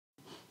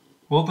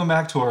Welcome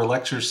back to our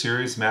lecture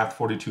series, Math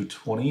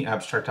 4220,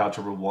 Abstract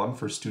Algebra 1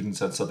 for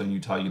students at Southern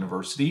Utah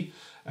University.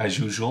 As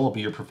usual, I'll be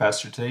your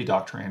professor today,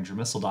 Dr. Andrew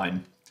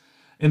Misseldine.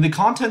 In the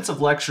contents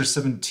of Lecture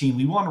 17,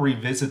 we want to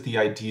revisit the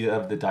idea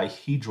of the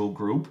dihedral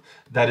group,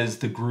 that is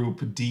the group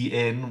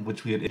Dn,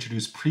 which we had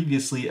introduced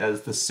previously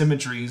as the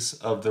symmetries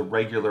of the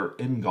regular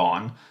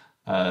n-gon,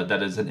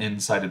 that is an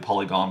n-sided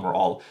polygon where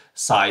all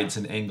sides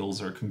and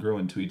angles are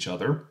congruent to each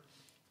other.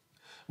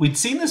 We'd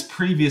seen this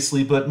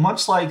previously, but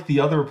much like the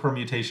other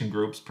permutation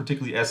groups,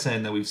 particularly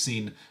Sn that we've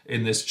seen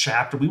in this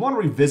chapter, we want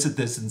to revisit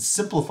this and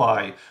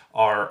simplify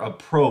our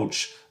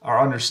approach, our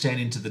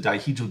understanding to the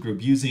dihedral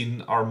group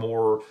using our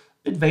more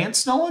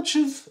advanced knowledge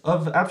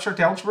of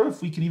abstract algebra,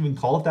 if we can even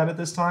call it that at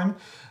this time.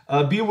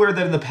 Be aware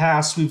that in the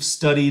past we've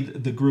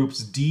studied the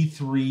groups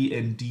D3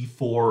 and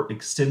D4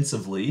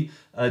 extensively.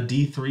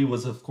 D3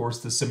 was, of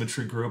course, the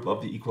symmetry group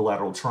of the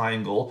equilateral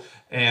triangle,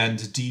 and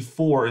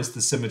D4 is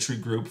the symmetry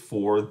group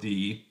for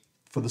the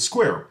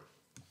square.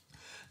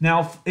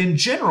 Now, in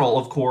general,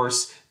 of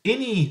course,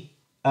 the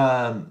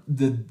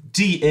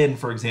Dn,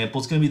 for example,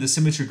 is going to be the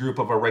symmetry group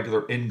of our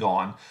regular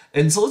n-gon.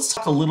 And so let's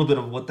talk a little bit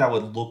of what that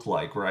would look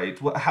like, right?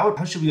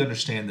 How should we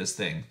understand this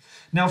thing?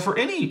 Now, for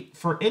any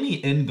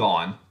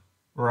n-gon,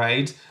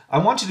 right, I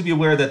want you to be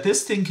aware that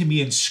this thing can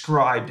be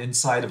inscribed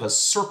inside of a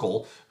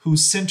circle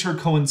whose center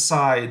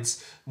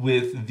coincides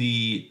with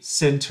the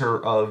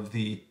center of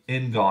the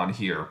n-gon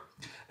here.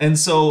 And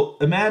so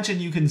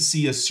imagine you can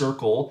see a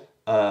circle.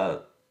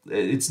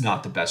 It's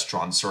not the best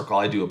drawn circle.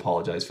 I do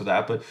apologize for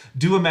that. But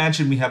do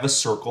imagine we have a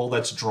circle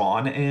that's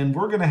drawn, and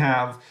we're going to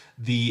have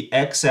the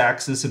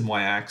x-axis and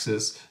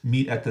y-axis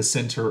meet at the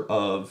center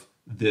of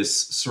this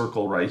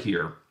circle right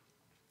here.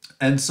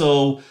 And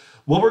so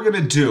what we're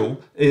going to do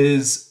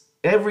is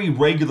every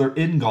regular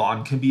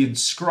n-gon can be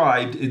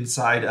inscribed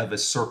inside of a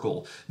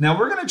circle. Now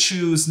we're going to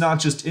choose not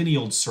just any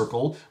old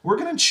circle. We're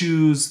going to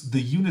choose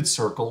the unit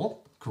circle.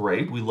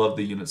 Great, we love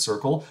the unit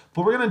circle,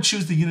 but we're going to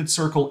choose the unit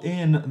circle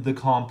in the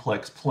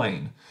complex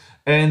plane.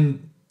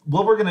 And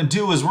what we're going to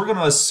do is we're going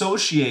to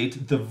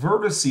associate the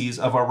vertices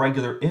of our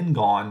regular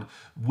n-gon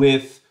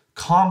with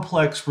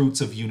complex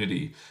roots of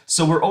unity.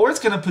 So we're always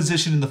going to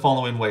position in the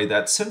following way,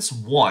 that since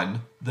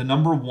 1, the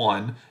number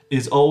 1,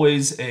 is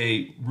always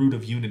a root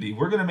of unity,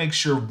 we're going to make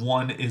sure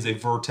 1 is a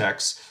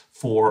vertex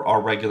for our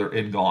regular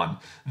n-gon.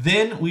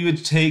 Then we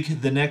would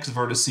take the next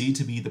vertice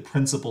to be the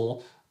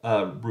principal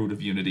root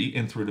of unity,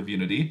 nth root of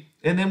unity,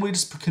 and then we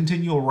just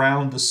continue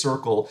around the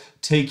circle,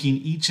 taking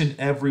each and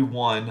every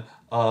one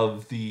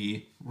of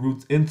the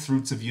nth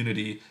roots of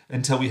unity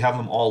until we have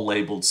them all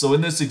labeled. So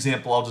in this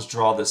example, I'll just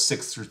draw the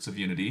 6th roots of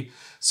unity.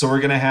 So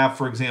we're going to have,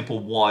 for example,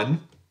 1.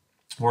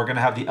 We're going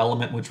to have the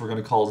element which we're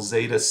going to call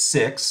zeta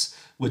 6,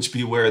 which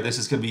beware, this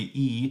is going to be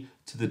e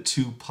to the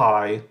 2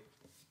 pi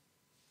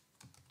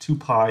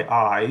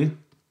I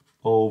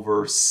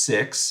over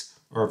 6,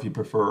 or if you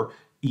prefer,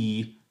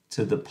 e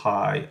to the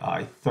pi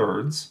I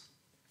thirds.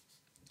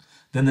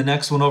 Then the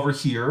next one over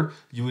here,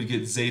 you would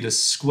get zeta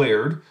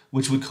squared,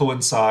 which would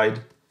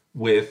coincide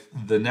with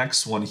the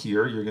next one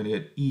here. You're going to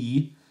get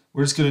e.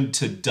 We're just going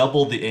to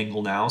double the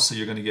angle now, so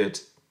you're going to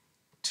get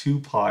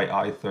 2 pi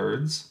I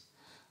thirds.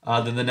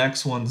 Then the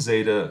next one,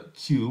 zeta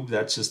cubed,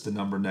 that's just the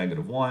number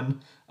 -1.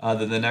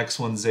 Then the next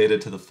one, zeta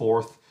to the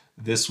 4th.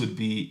 This would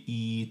be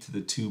e to the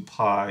 2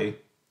 pi,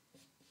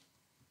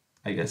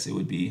 I guess it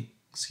would be,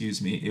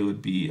 it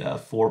would be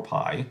 4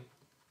 pi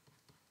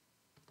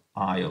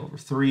I over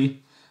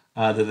 3.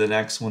 Then the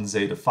next one,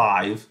 zeta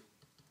 5.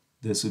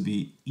 This would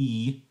be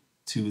e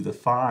to the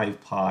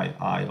 5 pi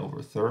I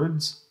over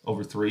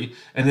 3.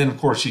 And then, of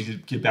course, you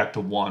could get back to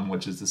 1,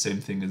 which is the same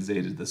thing as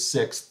zeta to the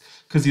 6th,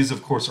 because these,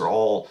 of course, are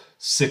all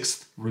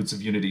 6th roots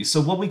of unity.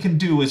 So what we can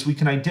do is we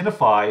can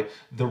identify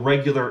the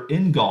regular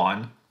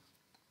n-gon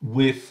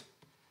with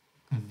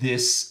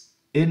this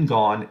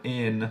n-gon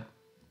in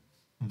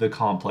the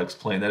complex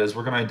plane. That is,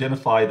 we're going to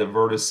identify the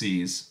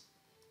vertices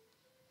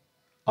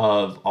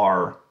of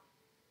our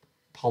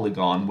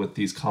polygon with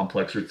these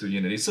complex roots of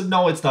unity. So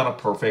no, it's not a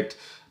perfect,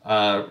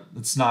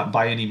 it's not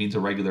by any means a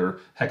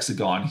regular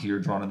hexagon here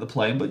drawn in the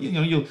plane, but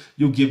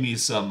you'll give me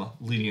some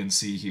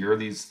leniency here.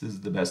 This is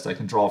the best I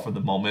can draw for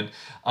the moment.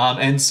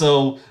 And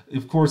so,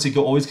 of course, it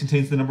always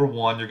contains the number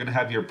 1. You're going to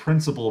have your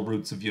principal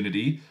roots of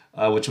unity,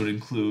 which would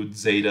include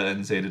zeta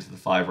and zeta to the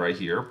 5 right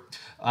here.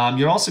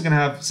 You're also going to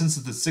have, since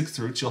it's the 6th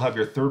roots, you'll have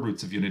your 3rd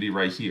roots of unity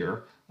right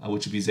here,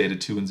 which would be zeta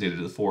 2 and zeta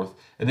to the 4th.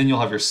 And then you'll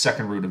have your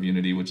 2nd root of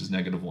unity, which is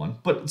 -1.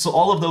 But so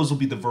all of those will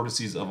be the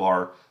vertices of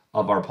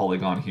our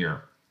polygon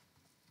here.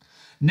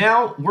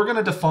 Now we're going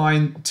to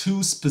define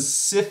two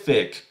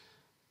specific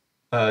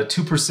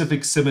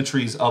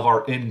symmetries of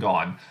our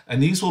n-gon,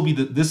 and these will be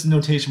this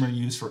notation we're going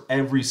to use for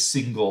every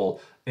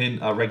single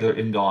regular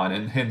n-gon,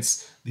 and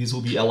hence these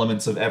will be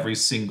elements of every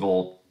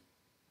single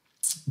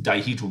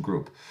dihedral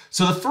group.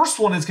 So the first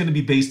one is going to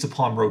be based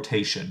upon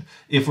rotation.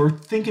 If we're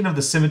thinking of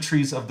the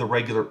symmetries of the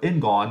regular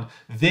n-gon,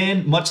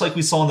 then much like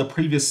we saw in the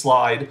previous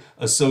slide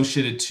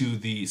associated to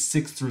the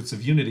 6th roots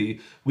of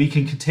unity, we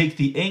can take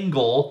the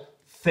angle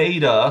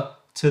theta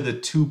to the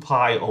 2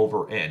 pi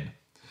over n.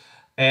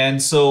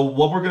 And so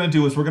what we're going to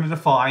do is we're going to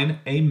define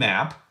a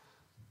map.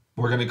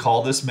 We're going to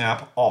call this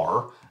map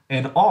R,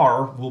 and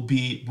R will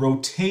be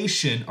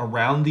rotation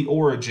around the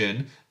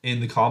origin in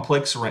the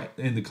complex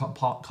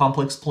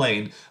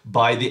plane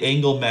by the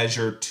angle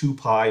measure 2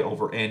 pi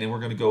over n, and we're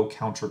going to go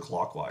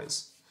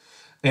counterclockwise.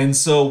 And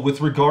so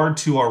with regard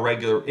to our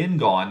regular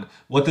ingon,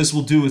 what this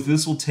will do is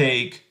this will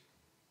take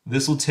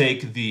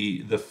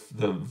the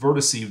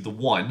vertice, the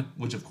 1,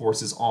 which of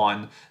course is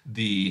on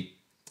the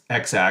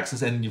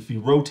x-axis, and if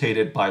you rotate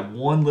it by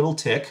one little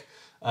tick,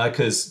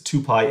 because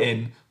 2 pi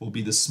n will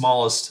be the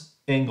smallest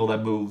angle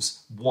that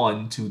moves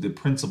 1 to the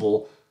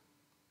principal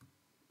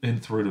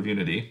nth root of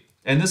unity.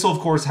 And this will, of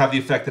course, have the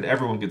effect that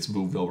everyone gets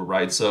moved over,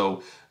 right?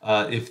 So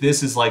if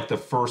this is like the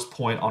first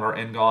point on our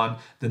n-gon,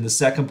 then the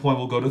second point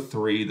will go to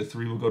 3, the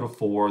 3 will go to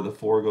 4, the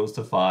 4 goes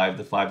to 5,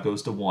 the 5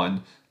 goes to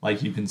 1,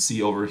 like you can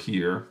see over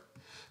here.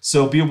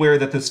 So be aware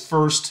that this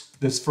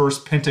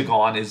first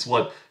pentagon is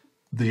what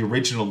the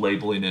original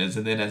labeling is,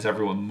 and then as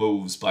everyone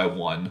moves by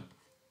 1,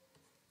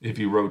 if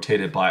you rotate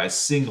it by a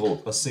single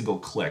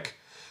click.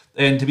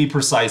 And to be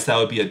precise, that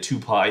would be a 2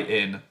 pi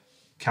in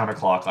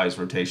counterclockwise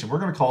rotation. We're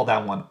going to call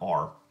that one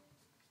R.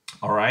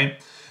 All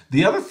right.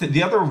 The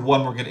other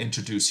one we're going to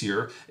introduce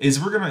here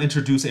is we're going to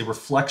introduce a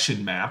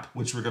reflection map,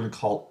 which we're going to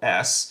call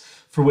S,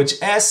 for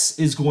which S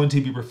is going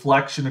to be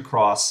reflection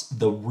across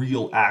the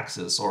real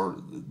axis, or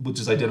which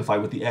is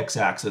identified with the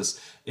x-axis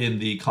in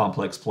the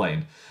complex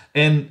plane.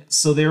 And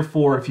so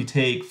therefore, if you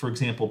take, for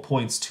example,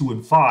 points 2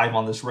 and 5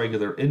 on this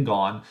regular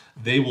ingon,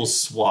 they will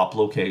swap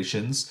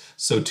locations.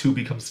 So 2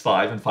 becomes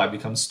 5 and 5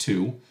 becomes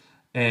 2.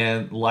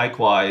 And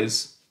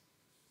likewise,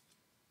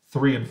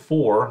 3 and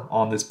 4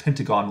 on this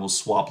pentagon will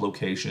swap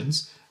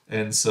locations.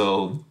 And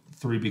so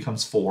 3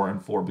 becomes 4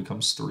 and 4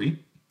 becomes 3.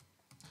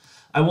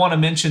 I want to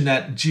mention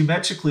that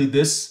geometrically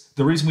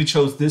the reason we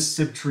chose this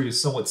symmetry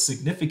is somewhat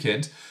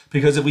significant,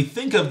 because if we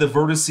think of the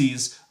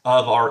vertices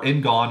of our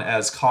n-gon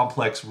as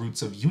complex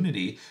roots of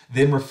unity,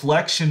 then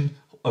reflection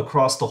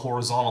across the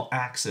horizontal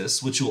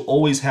axis, which will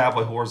always have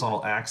a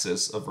horizontal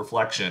axis of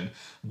reflection,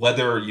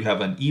 whether you have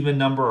an even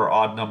number or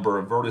odd number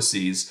of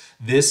vertices,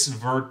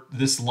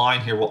 this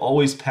line here will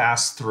always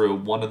pass through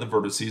one of the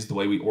vertices the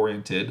way we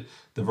oriented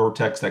the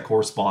vertex that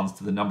corresponds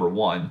to the number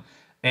 1.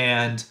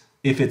 And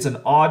if it's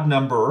an odd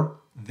number,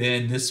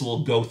 then this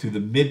will go through the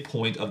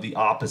midpoint of the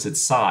opposite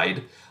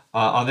side.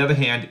 On the other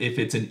hand, if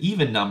it's an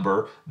even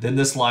number, then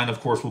this line, of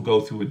course, will go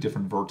through a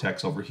different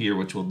vertex over here,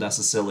 which will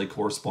necessarily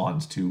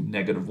correspond to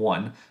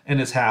 -1,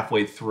 and is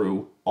halfway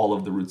through all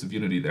of the roots of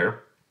unity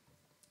there.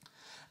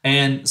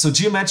 And so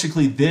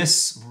geometrically,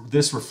 this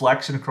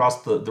reflection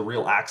across the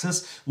real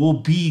axis will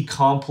be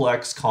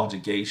complex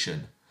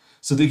conjugation.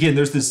 So again,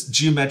 there's this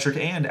geometric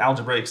and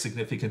algebraic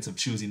significance of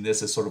choosing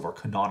this as sort of our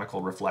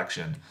canonical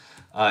reflection.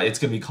 It's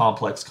going to be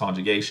complex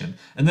conjugation.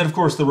 And then, of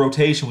course, the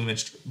rotation we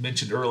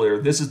mentioned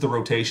earlier, this is the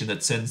rotation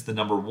that sends the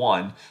number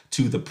 1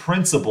 to the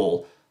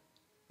principal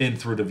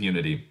nth root of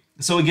unity.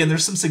 So again,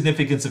 there's some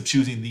significance of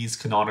choosing these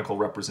canonical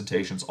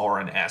representations, R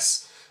and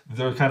S.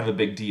 They're kind of a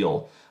big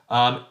deal.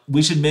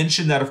 We should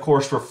mention that, of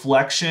course,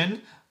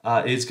 reflection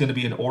is going to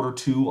be an order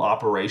 2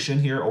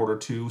 operation here, order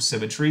 2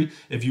 symmetry.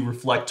 If you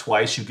reflect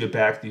twice, you get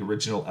back the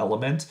original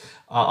element.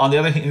 On the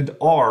other hand,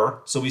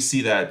 R, so we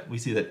see that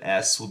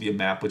S will be a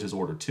map which is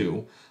order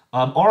 2.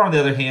 R, on the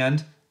other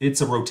hand,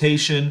 it's a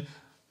rotation,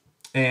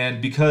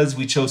 and because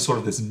we chose sort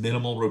of this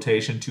minimal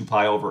rotation, 2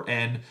 pi over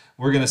n,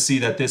 we're going to see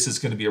that this is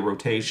going to be a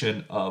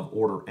rotation of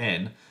order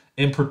n.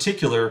 In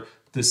particular,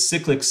 the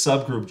cyclic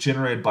subgroup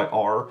generated by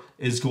R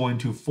is going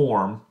to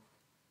form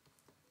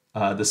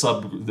the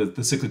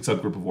cyclic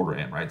subgroup of order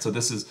n, right? So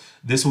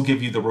this will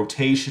give you the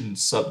rotational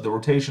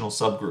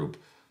subgroup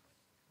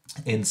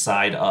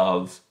inside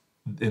of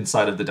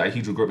the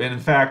dihedral group. And in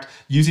fact,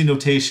 using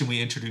notation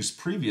we introduced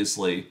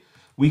previously,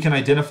 we can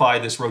identify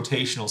this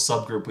rotational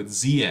subgroup with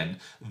Zn,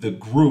 the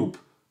group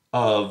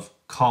of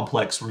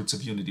complex roots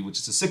of unity, which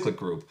is a cyclic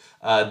group.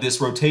 This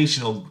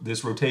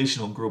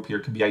rotational group here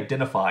can be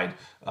identified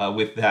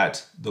with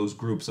those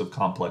groups of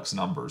complex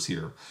numbers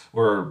here,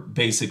 where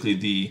basically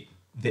the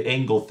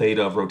angle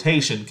theta of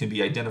rotation can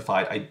be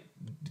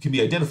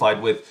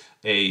identified with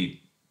a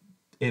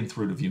nth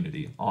root of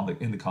unity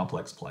in the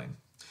complex plane.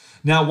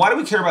 Now, why do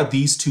we care about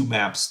these two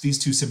maps, these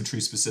two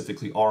symmetries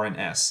specifically, R and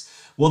S?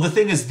 Well, the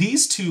thing is,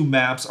 these two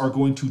maps are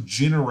going to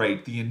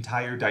generate the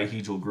entire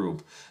dihedral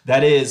group.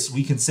 That is,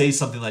 we can say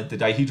something like the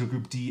dihedral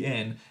group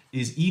Dn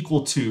is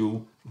equal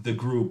to the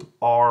group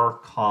R,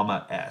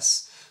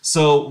 S.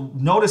 So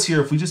notice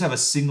here, if we just have a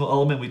single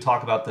element, we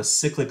talk about the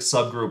cyclic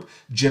subgroup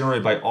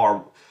generated by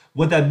R.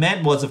 What that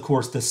meant was, of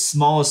course, the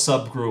smallest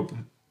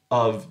subgroup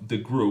of the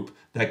group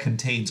that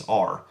contains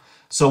R.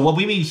 So what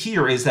we mean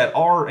here is that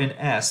R and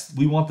S,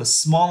 we want the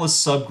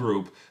smallest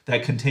subgroup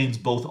that contains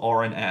both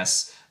R and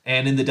S.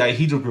 And in the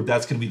dihedral group,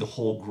 that's going to be the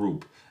whole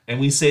group. And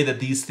we say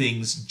that these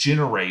things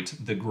generate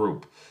the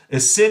group.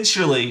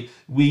 Essentially,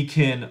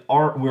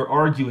 we're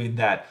arguing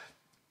that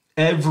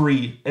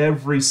every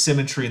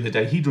symmetry in the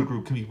dihedral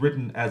group can be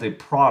written as a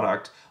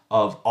product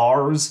of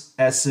R's,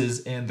 S's,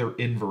 and their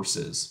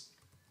inverses.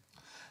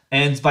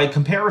 And by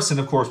comparison,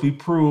 of course, we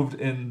proved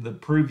in the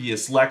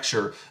previous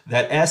lecture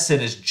that Sn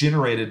is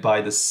generated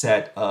by the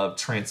set of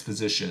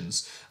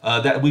transpositions.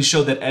 That we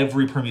showed that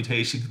every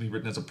permutation can be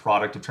written as a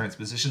product of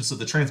transpositions. So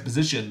the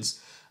transpositions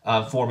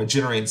form a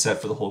generating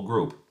set for the whole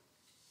group.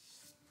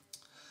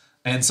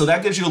 And so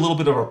that gives you a little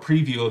bit of a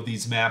preview of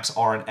these maps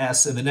R and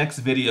S. In the next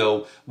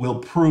video, we'll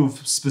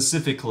prove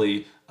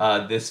specifically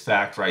this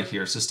fact right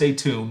here. So stay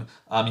tuned.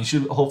 You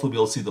should hopefully be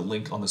able to see the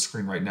link on the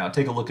screen right now.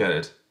 Take a look at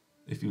it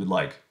if you would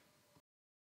like.